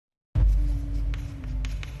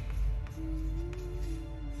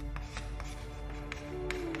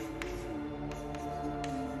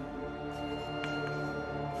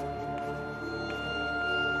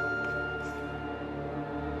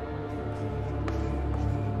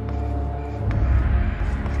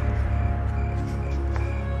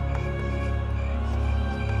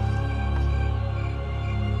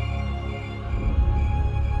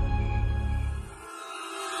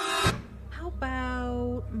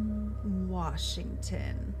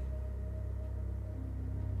Washington.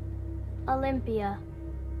 Olympia.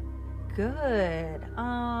 Good.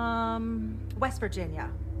 West Virginia.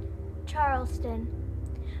 Charleston.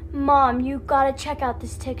 Mom, you gotta check out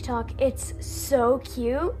this TikTok. It's so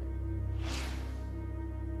cute.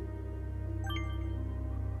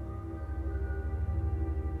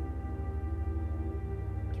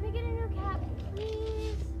 Can we get a new cat,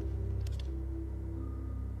 please?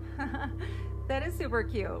 That is super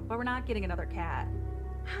cute, but we're not getting another cat.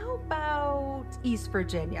 How about East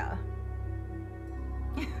Virginia?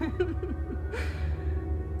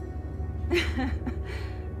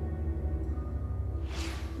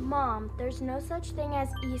 Mom, there's no such thing as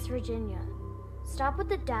East Virginia. Stop with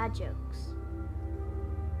the dad jokes.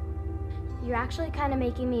 You're actually kind of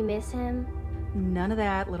making me miss him. None of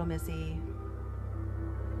that, little missy.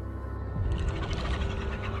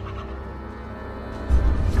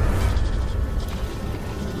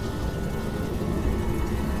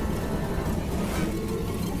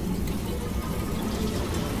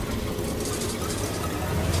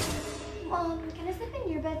 Mom, can I sleep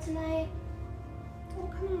in your bed tonight? Oh,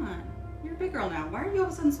 come on. You're a big girl now. Why are you all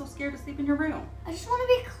of a sudden so scared to sleep in your room? I just want to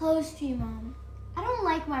be close to you, Mom. I don't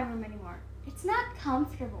like my room anymore. It's not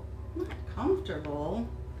comfortable. Not comfortable?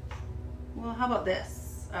 Well, how about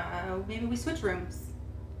this? Maybe we switch rooms.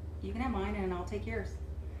 You can have mine and I'll take yours.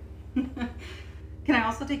 Can I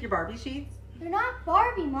also take your Barbie sheets? They're not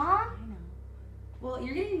Barbie, Mom. I know. Well,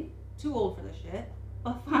 you're getting too old for this shit.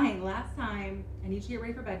 But fine, last time. I need you to get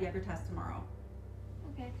ready for bed. You have your test tomorrow.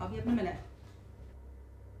 Okay. I'll be up in a minute.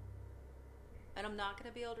 And I'm not going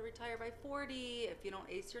to be able to retire by 40 if you don't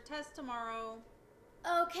ace your test tomorrow.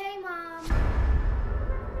 Okay, Mom.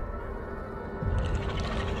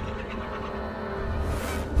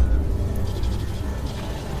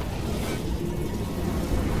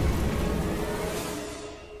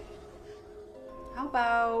 How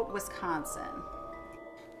about Wisconsin?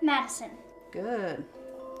 Madison. Good.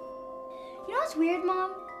 You know what's weird,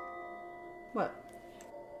 Mom? What?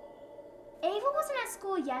 Ava wasn't at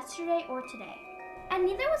school yesterday or today, and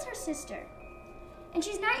neither was her sister. And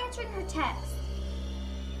she's not answering her text.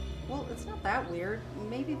 Well, it's not that weird.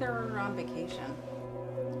 Maybe they're on vacation.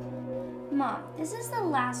 Mom, this is the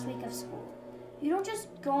last week of school. You don't just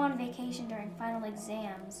go on vacation during final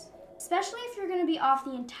exams, especially if you're going to be off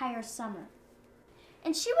the entire summer.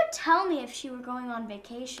 And she would tell me if she were going on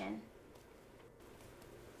vacation.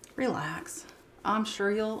 Relax. I'm sure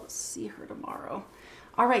you'll see her tomorrow.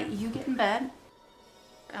 All right, you get in bed.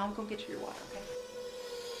 I'll go get you your water, okay?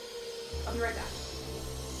 I'll be right back.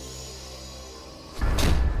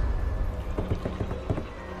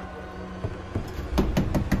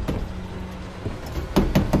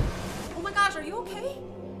 Oh my gosh, are you okay?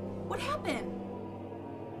 What happened?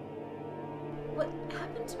 What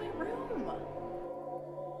happened to my room?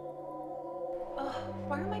 Ugh,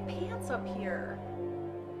 why are my pants up here?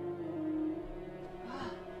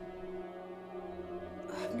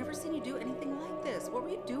 I've never seen you do anything like this. What were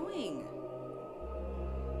you doing?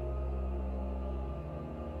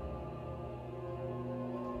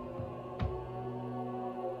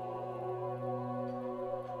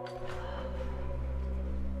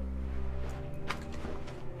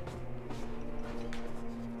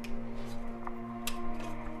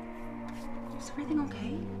 Is everything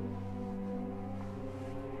okay?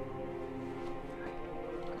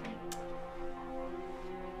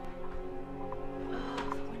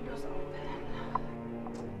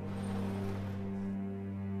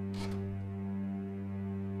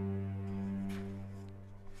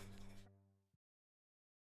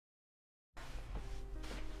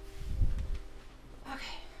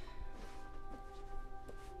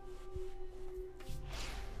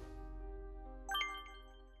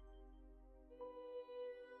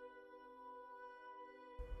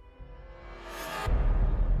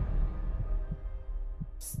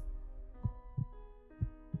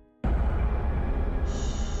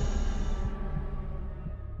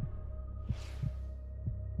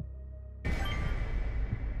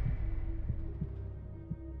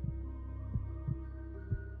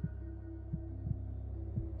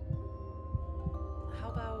 How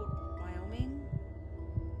about Wyoming?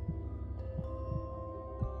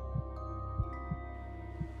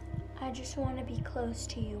 I just want to be close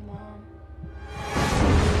to you, Mom.